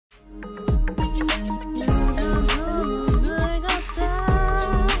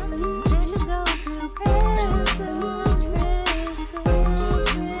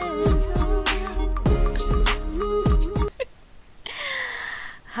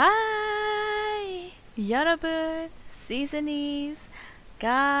Hi, 여러분, seasonies,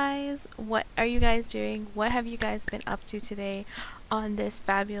 guys. What are you guys doing? What have you guys been up to today on this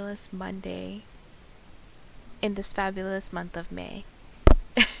fabulous Monday in this fabulous month of May?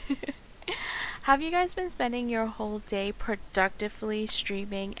 Have you guys been spending your whole day productively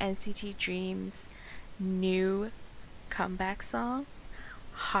streaming NCT Dream's new comeback song,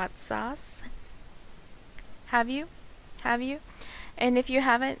 Hot Sauce? Have you? Have you? And if you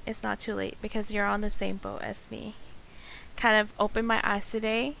haven't, it's not too late because you're on the same boat as me. Kind of opened my eyes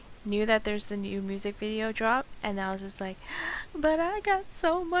today, knew that there's a new music video drop, and I was just like, but I got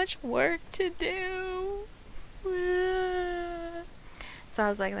so much work to do. So I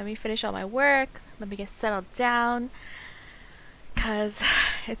was like, let me finish all my work, let me get settled down, because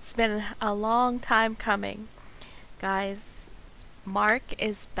it's been a long time coming. Guys, Mark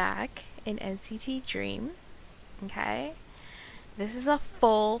is back in NCT Dream, okay? This is a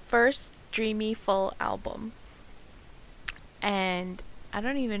first Dreamy full album. And I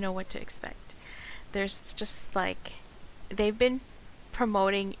don't even know what to expect. There's just like, they've been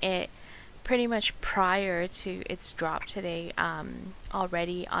promoting it pretty much prior to its drop today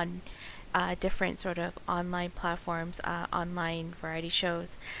already on different sort of online platforms, online variety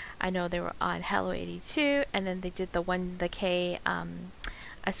shows. I know they were on Hello 82, and then they did the K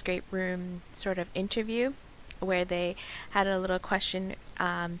escape room sort of interview where they had a little question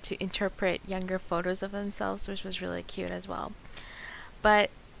to interpret younger photos of themselves, which was really cute as well. But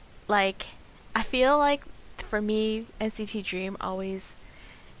like, I feel like for me, NCT Dream always,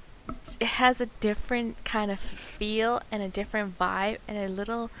 it has a different kind of feel and a different vibe and a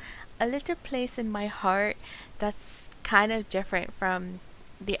little place in my heart that's kind of different from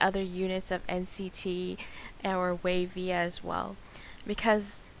the other units of NCT or Wavy as well,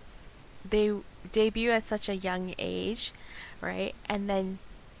 because they debut at such a young age, right? And then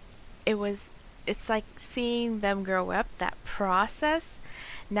it's like seeing them grow up, that process.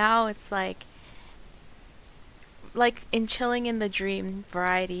 Now it's like in Chilling in the Dream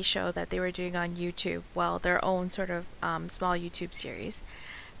variety show that they were doing on YouTube, well, their own sort of small YouTube series,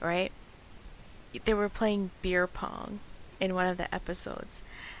 right? They were playing beer pong in one of the episodes,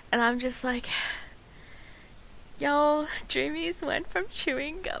 and I'm just like, yo, Dreamies went from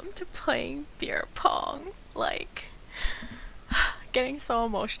chewing gum to playing beer pong. Like, getting so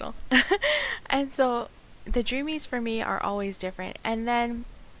emotional. And so, the Dreamies for me are always different. And then,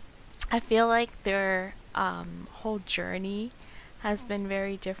 I feel like their whole journey has been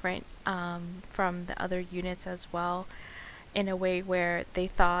very different from the other units as well, in a way where they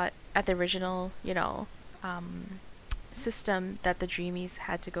thought at the original, system that the Dreamies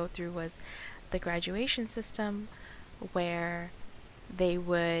had to go through was the graduation system, where they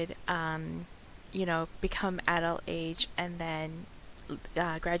would become adult age and then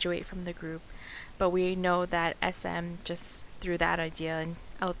graduate from the group. But we know that SM just threw that idea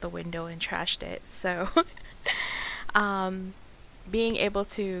out the window and trashed it. So being able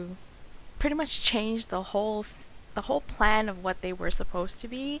to pretty much change the whole plan of what they were supposed to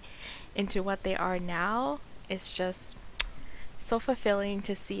be into what they are now is just so fulfilling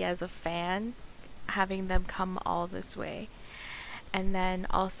to see as a fan, having them come all this way. And then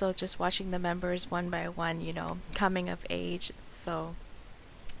also just watching the members one by one, coming of age. So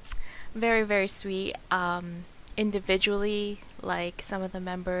very, very sweet. Individually, like, some of the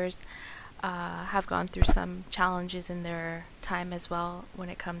members have gone through some challenges in their time as well when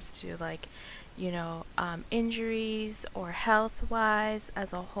it comes to injuries or health wise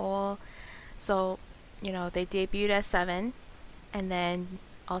as a whole. So they debuted as 7, and then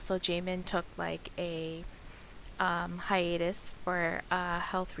also Jaemin took like a hiatus for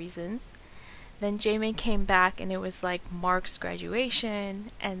health reasons. Then Jaemin came back, and it was like Mark's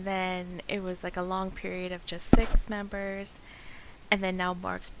graduation, and then it was like a long period of just 6 members, and then now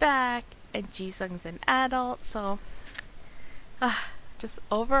Mark's back, and Jisung's an adult. So just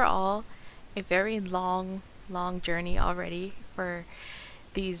overall a very long journey already for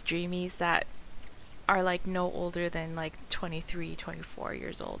these Dreamies that are like no older than like 23, 24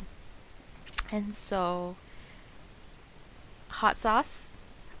 years old. And so, Hot Sauce,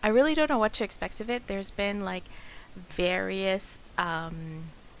 I really don't know what to expect of it. There's been like various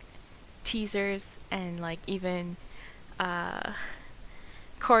teasers and like even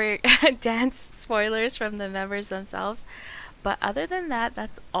dance spoilers from the members themselves. But other than that,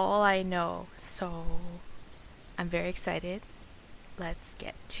 that's all I know. So I'm very excited. Let's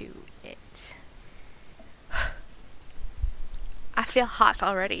get to it. I feel hot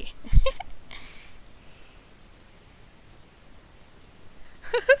already.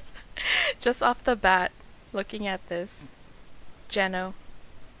 Just off the bat, looking at this, Jeno,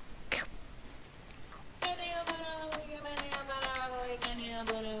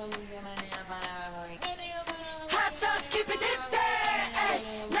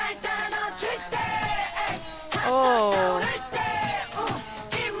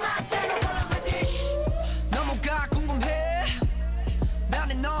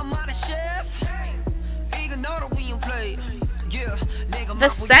 The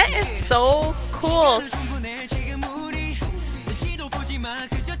set is so cool.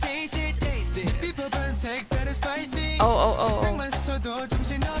 Oh.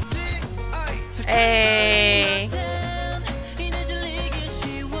 Hey.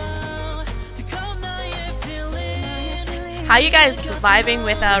 How you guys vibing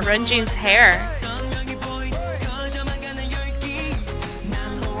with Runjin's hair?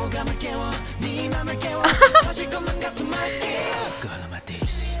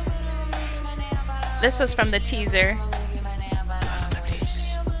 This was from the teaser.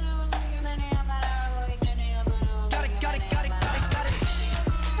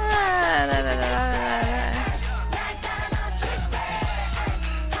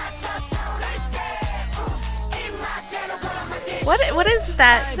 What is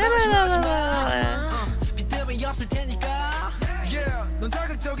that?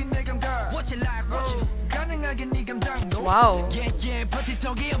 Wow.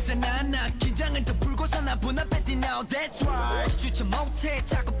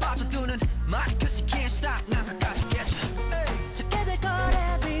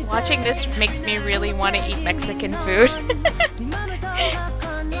 Watching this makes me really want to eat Mexican food.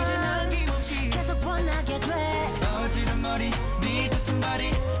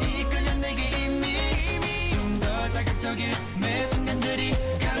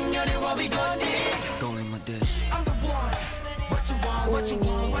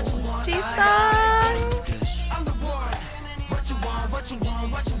 Ji-sung!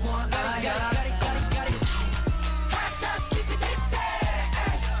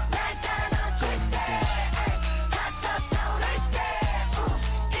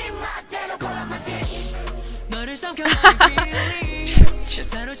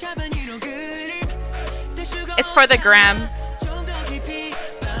 It's for the gram.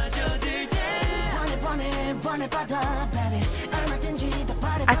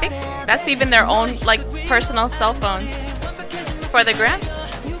 I think that's even their own like personal cell phones for the gram.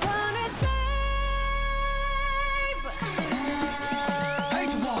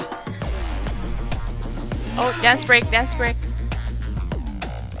 Oh, dance break, dance break.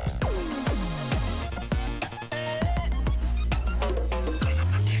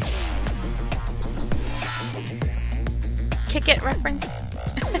 Kick it reference.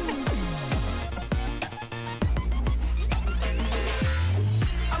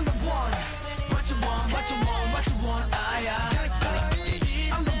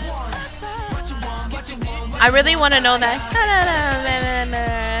 I really want to know that.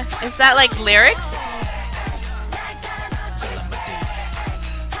 Is that like lyrics?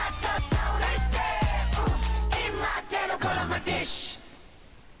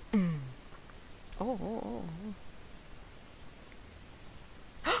 Oh.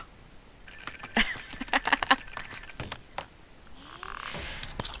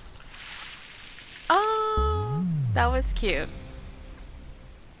 Oh, that was cute.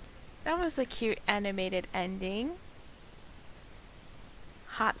 That was a cute animated ending.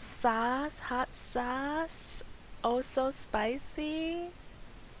 Hot sauce, hot sauce. Oh, so spicy.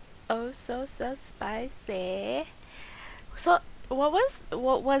 Oh, so spicy. So, what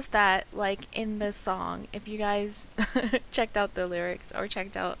was that like in the song? If you guys checked out the lyrics or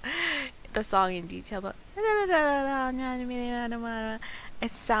checked out the song in detail, but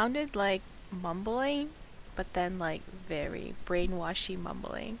it sounded like mumbling, but then like very brainwashy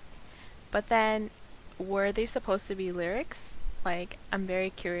mumbling. But then, were they supposed to be lyrics? Like, I'm very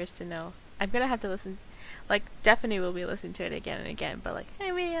curious to know. I'm gonna have to listen, like, definitely will be listening to it again and again, but like,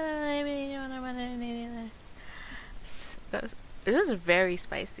 it was very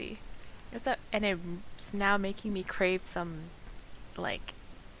spicy. And it's now making me crave some, like,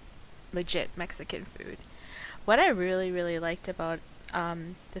 legit Mexican food. What I really liked about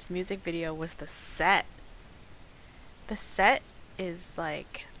this music video was the set. The set is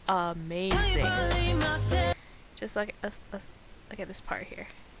like amazing. Just look at this part here.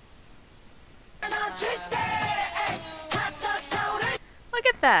 Look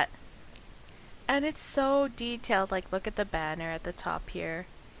at that. And it's so detailed. Like, look at the banner at the top here.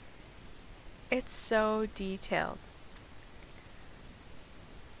 It's so detailed.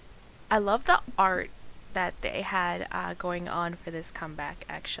 I love the art that they had going on for this comeback,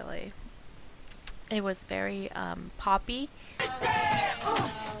 actually. It was very poppy.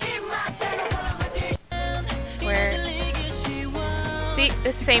 Where, see,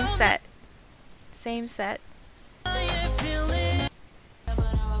 the same set. Same set.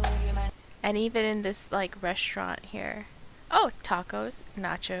 And even in this like restaurant here. Oh, tacos,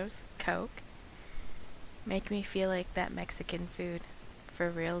 nachos, Coke. Make me feel like that Mexican food. For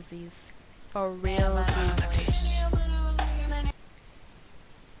realsies. For realsies.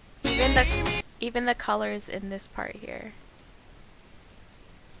 Even the colors in this part here.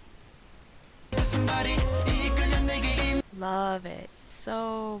 Love it.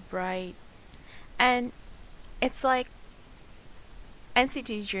 So bright. And it's like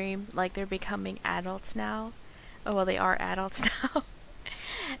NCT Dream, like they're becoming adults now. Oh, well, they are adults now.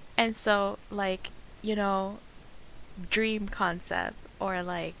 And so, like, you know, dream concept, or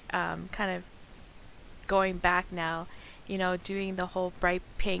like kind of going back now, you know, doing the whole bright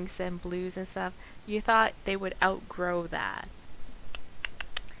pinks and blues and stuff. You thought they would outgrow that.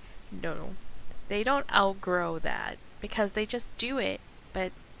 No, they don't outgrow that, because they just do it,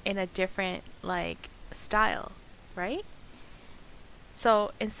 but in a different like style, right?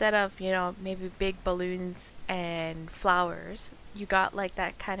 So instead of, you know, maybe big balloons and flowers, you got like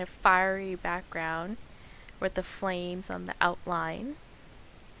that kind of fiery background with the flames on the outline.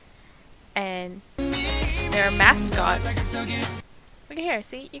 And their mascot. Look at here,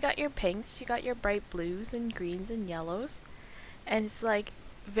 see? You got your pinks, you got your bright blues and greens and yellows. And it's like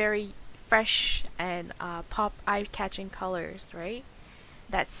very fresh and pop eye-catching colors, right?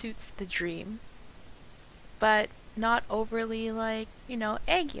 That suits the dream. But not overly like, you know,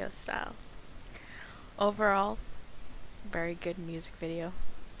 Aegyo style. Overall, very good music video.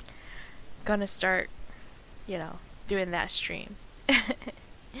 Gonna start, you know, doing that stream.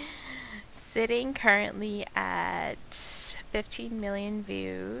 Sitting currently at 15 million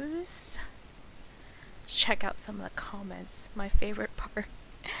views. Let's check out some of the comments. My favorite part.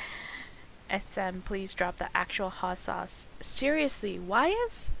 SM, please drop the actual hot sauce. Seriously, why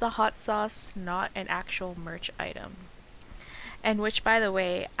is the hot sauce not an actual merch item? And which, by the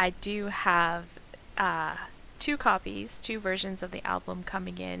way, I do have two versions of the album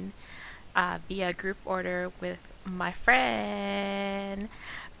coming in via group order with my friend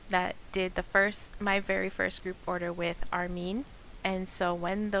that did my very first group order with Armin. And so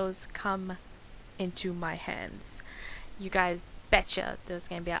when those come into my hands, you guys betcha there's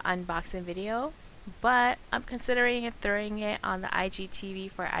gonna be an unboxing video, but I'm considering throwing it on the IGTV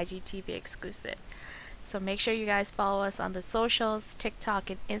for IGTV exclusive. So make sure you guys follow us on the socials, TikTok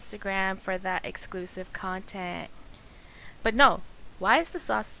and Instagram for that exclusive content. But no, why is the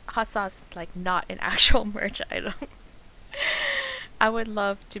hot sauce like not an actual merch item? I would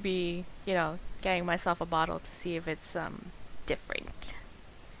love to be, you know, getting myself a bottle to see if it's different.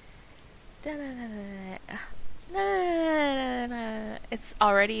 It's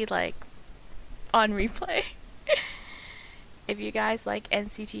already like on replay. If you guys like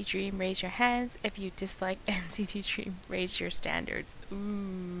NCT Dream, raise your hands. If you dislike NCT Dream, raise your standards.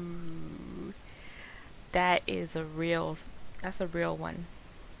 Ooh, that's a real one.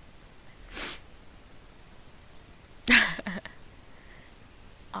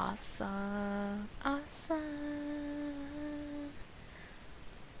 Awesome, awesome.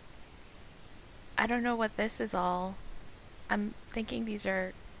 I don't know what this is all. I'm thinking these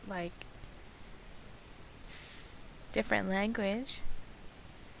are like different language.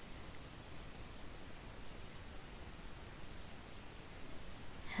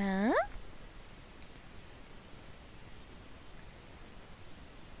 Huh?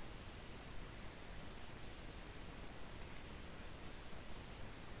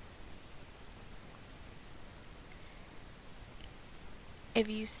 If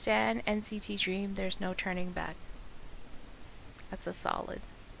you stan NCT Dream, there's no turning back. That's a solid.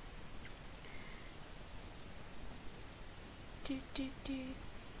 Do do do.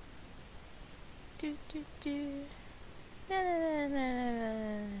 Do do do. Na na na na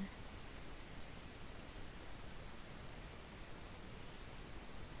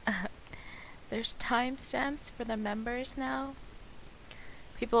na. There's timestamps for the members now.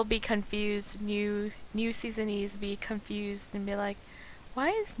 People will be confused. New seasonees be confused and be like,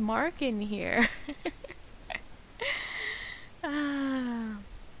 why is Mark in here?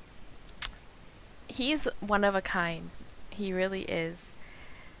 He's one of a kind. He really is.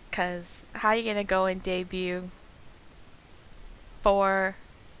 'Cause how you gonna go and debut 4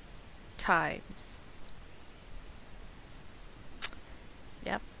 times?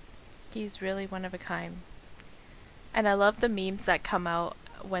 Yep. He's really one of a kind. And I love the memes that come out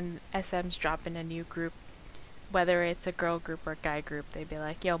when SM's dropping a new group. Whether it's a girl group or guy group, they'd be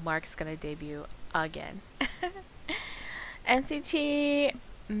like, yo, Mark's gonna debut again. NCT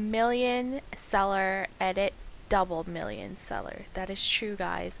million seller edit, double million seller. That is true,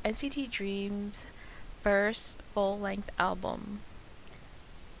 guys. NCT Dream's first full-length album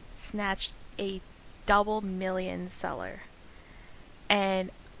snatched a double million seller.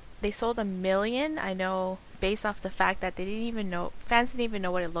 And they sold 1 million, I know, based off the fact that fans didn't even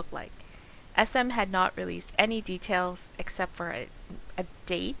know what it looked like. SM had not released any details except for a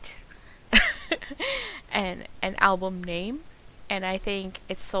date and an album name, and I think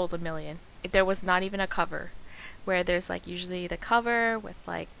it sold 1 million. There was not even a cover, where there's like usually the cover with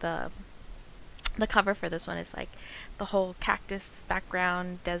like the cover for this one is like the whole cactus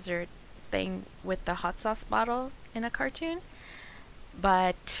background desert thing with the hot sauce bottle in a cartoon.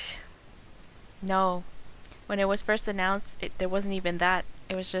 But no, when it was first announced, there wasn't even that.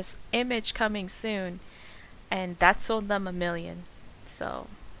 It was just image coming soon, and that sold them 1 million. So,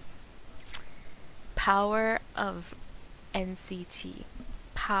 power of NCT,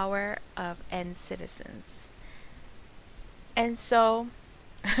 power of N citizens. And so,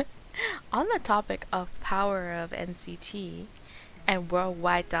 on the topic of power of NCT and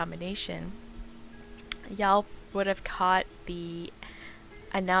worldwide domination, y'all would have caught the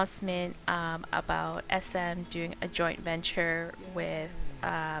announcement about SM doing a joint venture with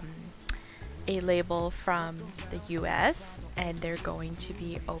a label from the US, and they're going to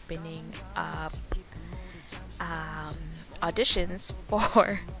be opening up auditions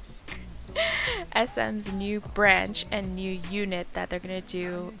for SM's new branch and new unit that they're gonna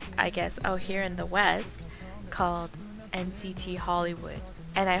do, I guess, out here in the West, called NCT Hollywood.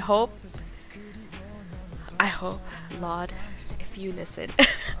 And I hope, Lord, if you listen,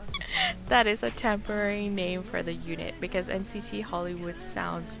 that is a temporary name for the unit, because NCT Hollywood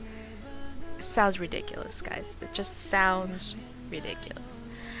sounds ridiculous, guys. It just sounds ridiculous.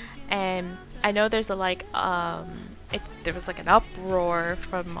 And I know there's a there was like an uproar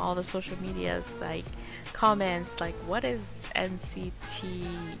from all the social medias, like comments like, what is NCT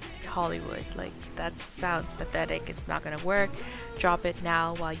Hollywood? Like, that sounds pathetic. It's not gonna work. Drop it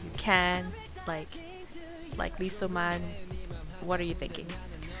now while you can. Like Lisa Man, what are you thinking?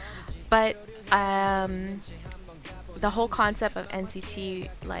 But the whole concept of NCT,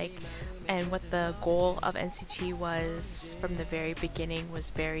 and what the goal of NCT was from the very beginning, was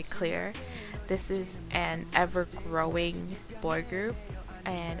very clear. This is an ever-growing boy group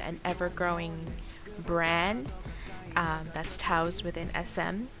and an ever-growing brand that's housed within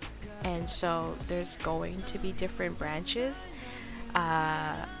SM, and so there's going to be different branches.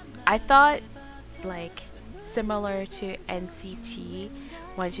 I thought, like, similar to NCT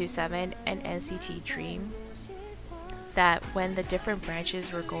 127 and NCT DREAM, that when the different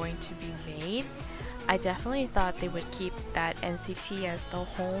branches were going to be made, I definitely thought they would keep that NCT as the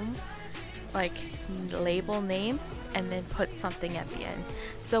home, like, label name, and then put something at the end.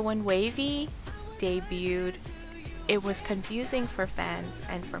 So when Wavy debuted, it was confusing for fans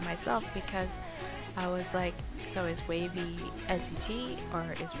and for myself, because I was like, so is Wavy NCT,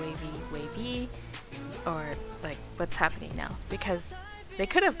 or is Wavy, or like, what's happening now? Because they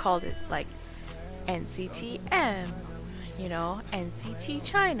could have called it like NCTM, you know, NCT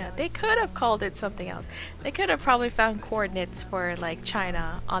China. They could have called it something else. They could have probably found coordinates for like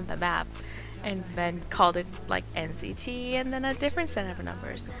China on the map and then called it like NCT and then a different set of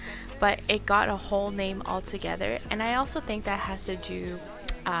numbers. But it got a whole name altogether, and I also think that has to do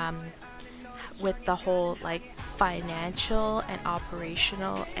with the whole like financial and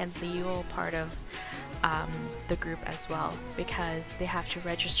operational and legal part of the group as well, because they have to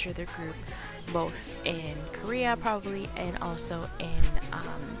register their group both in Korea probably and also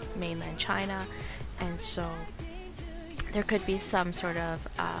in mainland China, and so there could be some sort of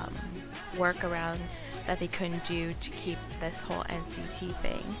workaround that they couldn't do to keep this whole NCT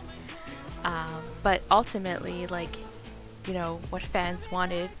thing. But ultimately, like, you know, what fans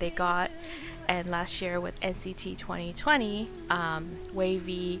wanted, they got. And last year with NCT 2020,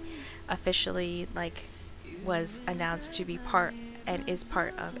 Wavy officially was announced to be part and is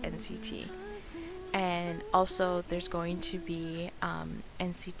part of NCT. And also there's going to be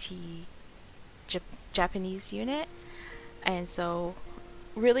NCT Japanese unit, and so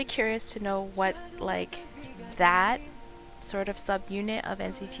really curious to know what that sort of subunit of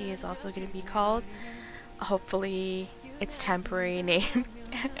NCT is also going to be called. Hopefully its temporary name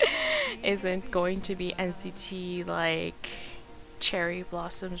isn't going to be NCT like Cherry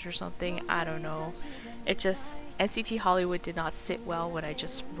Blossoms or something. I don't know. It just, NCT Hollywood did not sit well when I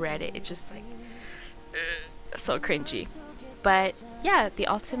just read it. It just so cringy. But yeah, the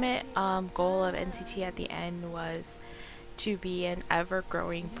ultimate goal of NCT at the end was to be an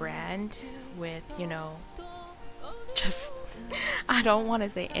ever-growing brand with, you know, just I don't want to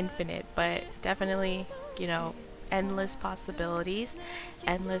say infinite, but definitely, you know, endless possibilities,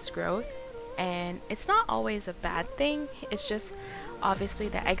 endless growth. And it's not always a bad thing. It's just obviously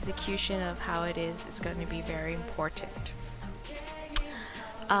the execution of how it is going to be very important.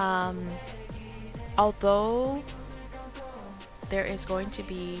 Although there is going to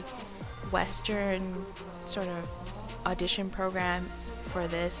be Western sort of audition program for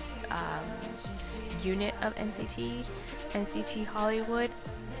this unit of NCT Hollywood.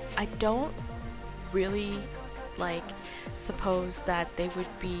 I don't really like suppose that they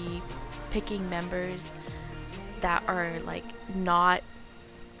would be picking members that are like not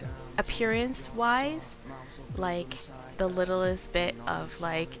appearance wise like the littlest bit of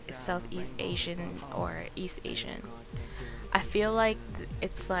like Southeast Asian or East Asian. I feel like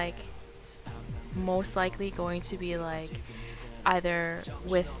it's like most likely going to be like either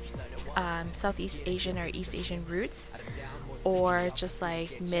with Southeast Asian or East Asian roots, or just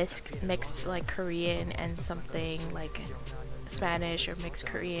like mixed like Korean and something like Spanish, or mixed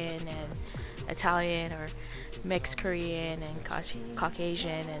Korean and Italian, or mixed Korean and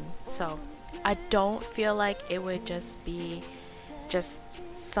Caucasian. And so I don't feel like it would just be just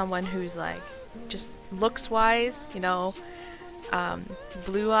someone who's like just looks wise, you know,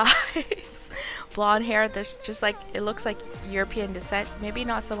 blue eyes, blonde hair, there's just like it looks like European descent. Maybe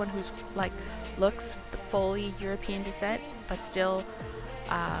not someone who's like looks fully European descent, but still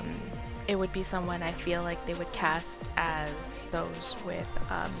it would be someone I feel like they would cast as those with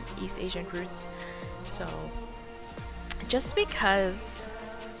East Asian roots. So just because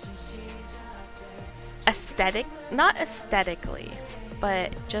not aesthetically,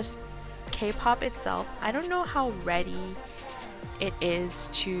 but just K-pop itself, I don't know how ready it is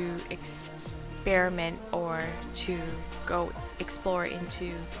to experiment or to go explore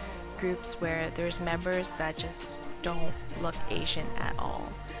into groups where there's members that just don't look Asian at all.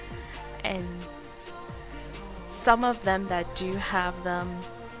 And some of them that do have them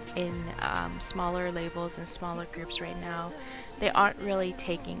in smaller labels and smaller groups right now, they aren't really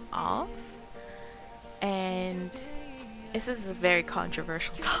taking off. And this is a very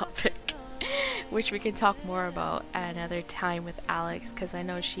controversial topic which we can talk more about at another time with Alex, because I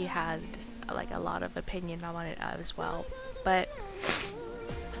know she has like a lot of opinion on it as well. But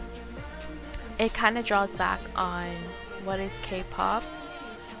it kind of draws back on what is K-pop,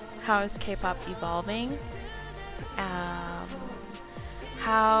 how is K-pop evolving,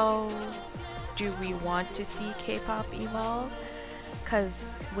 how do we want to see K-pop evolve, because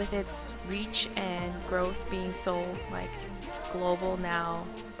with its reach and growth being so like global now,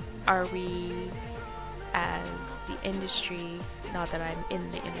 are we as the industry, not that I'm in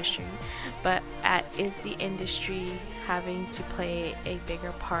the industry, but is the industry having to play a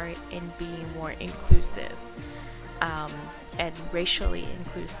bigger part in being more inclusive and racially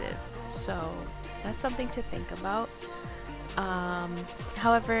inclusive? So that's something to think about.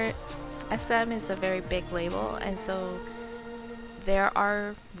 However, SM is a very big label, and so there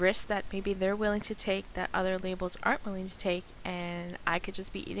are risks that maybe they're willing to take that other labels aren't willing to take, and I could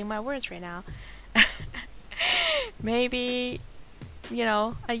just be eating my words right now. Maybe, you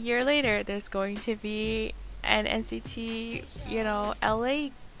know, a year later there's going to be an NCT, you know, LA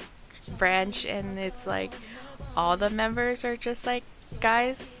branch, and it's like all the members are just like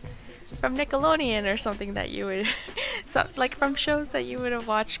guys from Nickelodeon or something that you would so, like from shows that you would have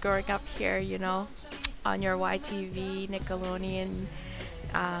watched growing up here, you know, on your YTV, Nickelodeon,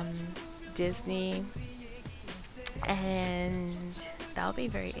 Disney, and that'll be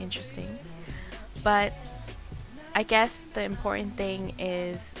very interesting. But I guess the important thing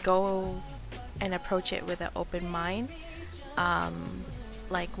is go and approach it with an open mind.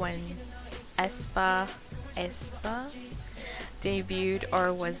 Like when aespa debuted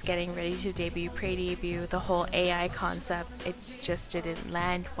or was getting ready to debut, pre-debut, the whole AI concept, it just didn't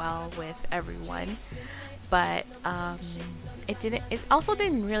land well with everyone. But it also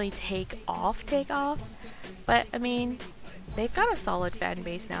didn't really take off. But I mean, they've got a solid fan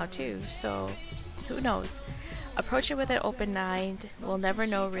base now too, so who knows? Approach it with an open mind. We'll never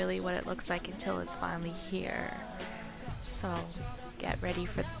know really what it looks like until it's finally here. So get ready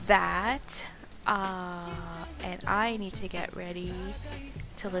for that. And I need to get ready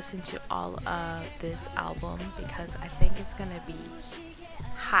to listen to all of this album because I think it's gonna be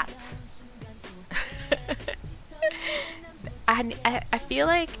hot. I feel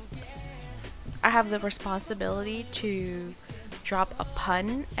like I have the responsibility to drop a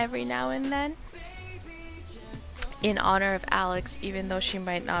pun every now and then in honor of Alex, even though she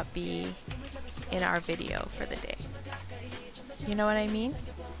might not be in our video for the day. You know what I mean?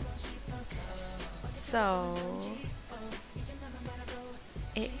 So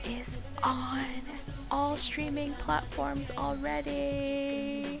it is on all streaming platforms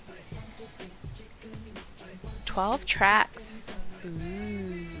already. 12 tracks.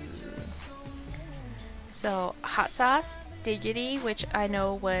 Ooh. So Hot Sauce, Diggity, which I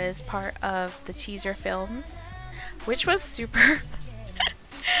know was part of the teaser films, which was super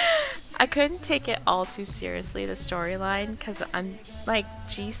I couldn't take it all too seriously, the storyline, because I'm like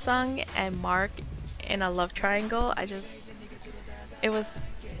Jisung and Mark in a love triangle. It was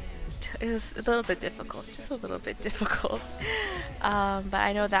it was a little bit difficult, just a little bit difficult. But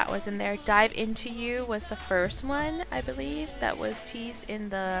I know that was in there. Dive Into You was the first one, I believe, that was teased in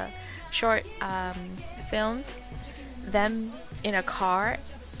the short films. Them in a car,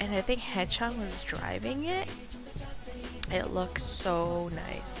 and I think Haechan was driving it. It looks so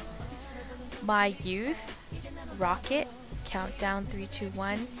nice. My Youth, Rocket, Countdown 3, 2,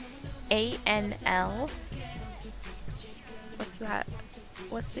 1, ANL. What's that?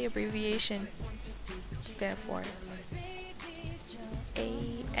 What's the abbreviation stand for?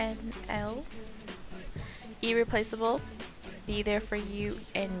 ANL. Irreplaceable, Be There For You,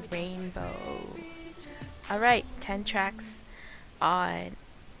 and Rainbow. Alright, 10 tracks on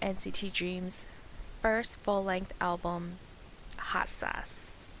NCT Dream's first full-length album, Hot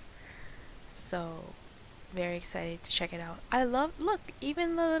Sauce. So, very excited to check it out. I love, look,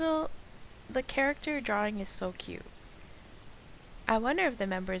 even the character drawing is so cute. I wonder if the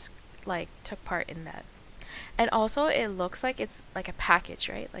members like took part in that. And also it looks like it's like a package,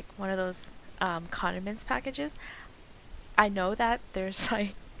 right? Like one of those condiments packages. I know that there's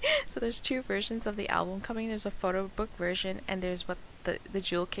like so there's two versions of the album coming. There's a photo book version and there's what the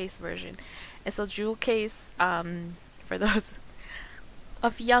jewel case version. And so jewel case, for those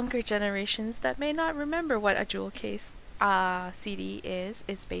of younger generations that may not remember what a jewel case CD is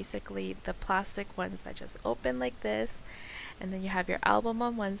basically the plastic ones that just open like this, and then you have your album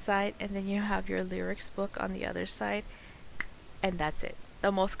on one side and then you have your lyrics book on the other side, and that's it.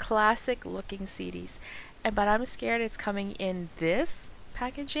 The most classic looking CDs. But I'm scared it's coming in this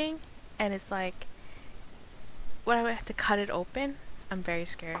packaging and it's like, what, I would have to cut it open? I'm very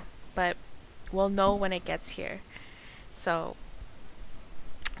scared, but we'll know when it gets here. So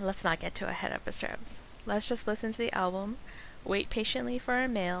let's not get too ahead of ourselves. Let's just listen to the album, wait patiently for our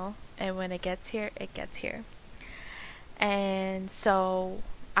mail, and when it gets here, it gets here. And so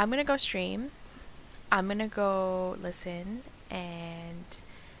I'm gonna go stream, I'm gonna go listen, and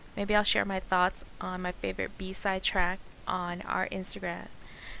maybe I'll share my thoughts on my favorite B-side track on our Instagram.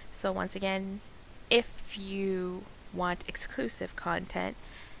 So once again, if you want exclusive content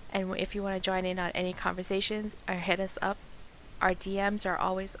and if you want to join in on any conversations or hit us up, our DMs are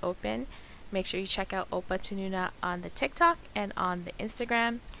always open. Make sure you check out Opa Tununa on the TikTok and on the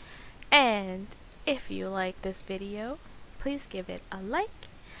Instagram. And if you like this video, please give it a like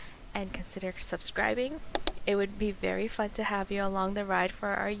and consider subscribing. It would be very fun to have you along the ride for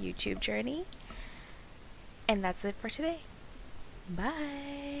our YouTube journey. And that's it for today.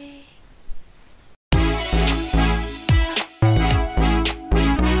 Bye.